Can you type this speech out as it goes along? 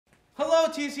Hello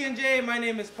TCNJ, my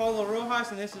name is Paulo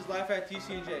Rojas and this is Life at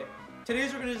TCNJ.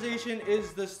 Today's organization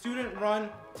is the student-run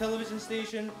television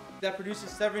station that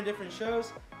produces 7 different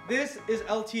shows. This is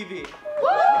LTV.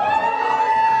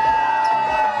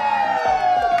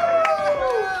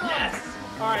 Yes!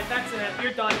 Alright, that's it.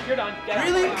 You're done. You're done. Get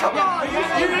Really? out. Come on!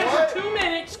 You're in for 2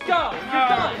 minutes. Go! You're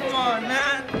done. Come on,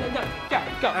 man.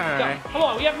 Go. Alright. Come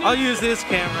on, we have I'll use this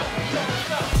camera.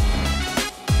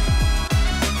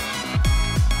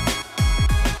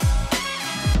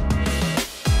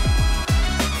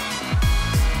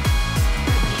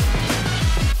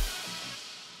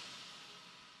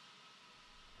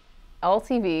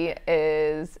 LTV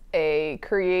is a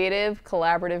creative,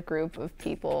 collaborative group of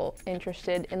people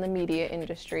interested in the media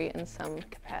industry in some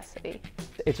capacity.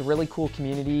 It's a really cool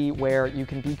community where you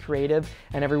can be creative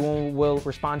and everyone will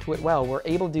respond to it well. We're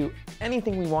able to do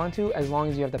anything we want to as long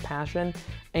as you have the passion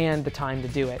and the time to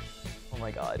do it. Oh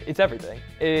my God, it's everything.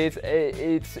 It's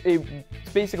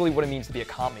basically what it means to be a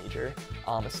comm major,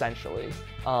 essentially.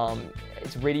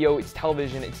 It's radio, it's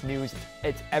television, it's news,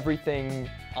 it's everything,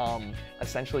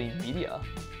 essentially media.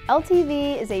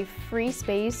 LTV is a free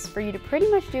space for you to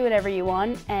pretty much do whatever you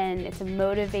want, and it's a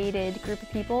motivated group of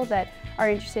people that are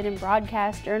interested in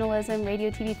broadcast, journalism, radio,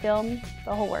 TV, film,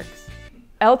 the whole works.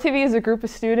 LTV is a group of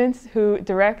students who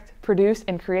direct, produce,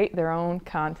 and create their own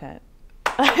content.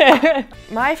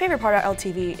 My favorite part of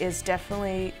LTV is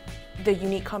definitely the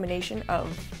unique combination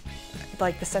of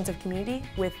like the sense of community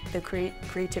with the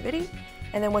creativity,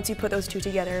 and then once you put those two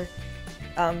together,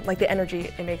 like the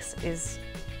energy it makes is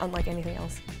unlike anything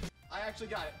else. I actually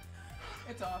got it.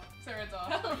 It's off. Sarah, it's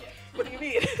off. What do you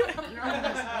mean?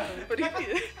 What do you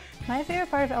mean? My favorite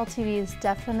part of LTV is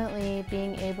definitely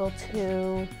being able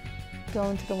to go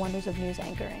into the wonders of news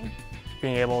anchoring.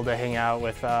 Being able to hang out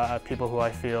with people who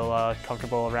I feel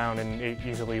comfortable around and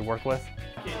easily work with.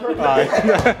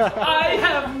 I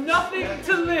have nothing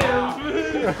to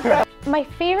live! My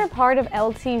favorite part of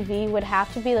LTV would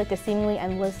have to be like the seemingly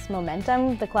endless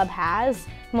momentum the club has.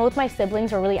 Both my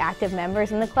siblings are really active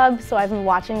members in the club, so I've been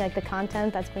watching like the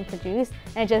content that's been produced,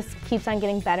 and it just keeps on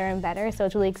getting better and better, so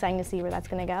it's really exciting to see where that's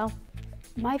going to go.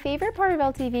 My favorite part of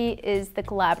LTV is the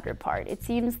collaborative part. It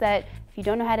seems that if you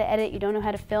don't know how to edit, you don't know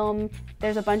how to film,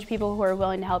 there's a bunch of people who are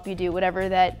willing to help you do whatever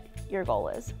that your goal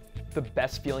is. The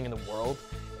best feeling in the world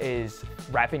is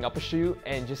wrapping up a shoot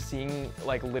and just seeing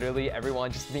like literally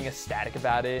everyone just being ecstatic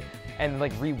about it and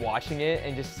like rewatching it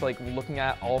and just like looking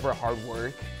at all of our hard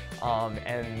work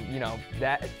and you know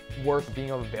that work being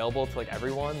available to like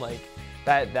everyone, like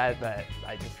that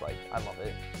I just like, I love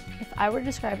it. If I were to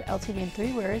describe LTV in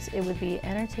 3 words, it would be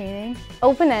entertaining,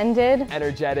 open-ended,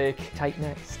 Energetic,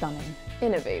 Tight-knit, stunning,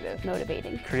 Innovative,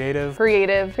 motivating, Creative.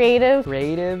 Creative.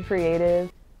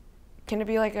 creative. Can it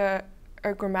be like a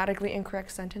grammatically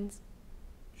incorrect sentence?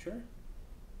 Sure.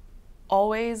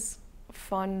 Always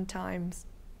fun times.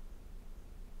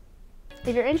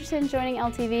 If you're interested in joining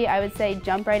LTV, I would say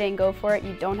jump right in, go for it.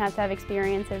 You don't have to have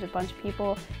experience. There's a bunch of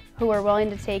people who are willing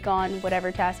to take on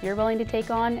whatever task you're willing to take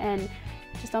on, and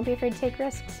just don't be afraid to take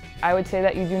risks. I would say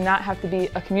that you do not have to be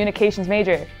a communications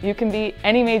major. You can be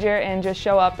any major and just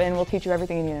show up and we'll teach you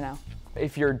everything you need to know.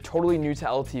 If you're totally new to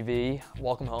LTV,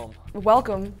 welcome home.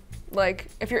 Welcome. Like,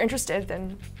 if you're interested,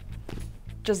 then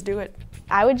just do it.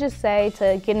 I would just say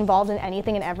to get involved in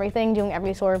anything and everything, doing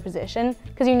every sort of position,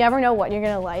 because you never know what you're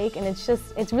gonna like, and it's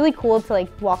really cool to like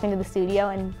walk into the studio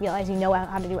and realize you know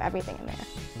how to do everything in there.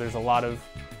 There's a lot of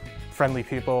friendly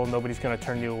people. Nobody's going to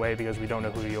turn you away because we don't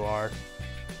know who you are.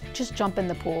 Just jump in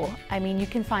the pool. I mean, you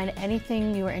can find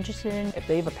anything you are interested in. If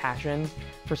they have a passion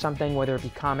for something, whether it be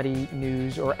comedy,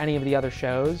 news, or any of the other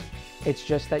shows, it's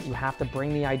just that you have to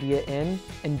bring the idea in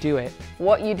and do it.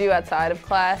 What you do outside of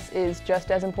class is just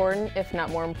as important, if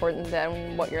not more important,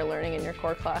 than what you're learning in your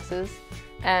core classes.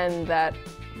 And that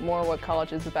more what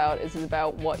college is about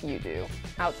what you do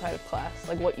outside of class,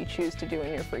 like what you choose to do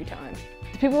in your free time.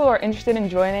 To people who are interested in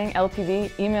joining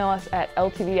LTV, email us at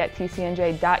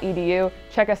ltv@tcnj.edu.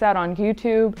 Check us out on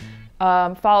YouTube.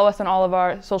 Follow us on all of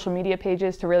our social media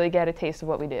pages to really get a taste of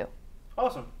what we do.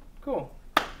 Awesome. Cool.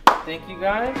 Thank you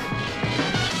guys.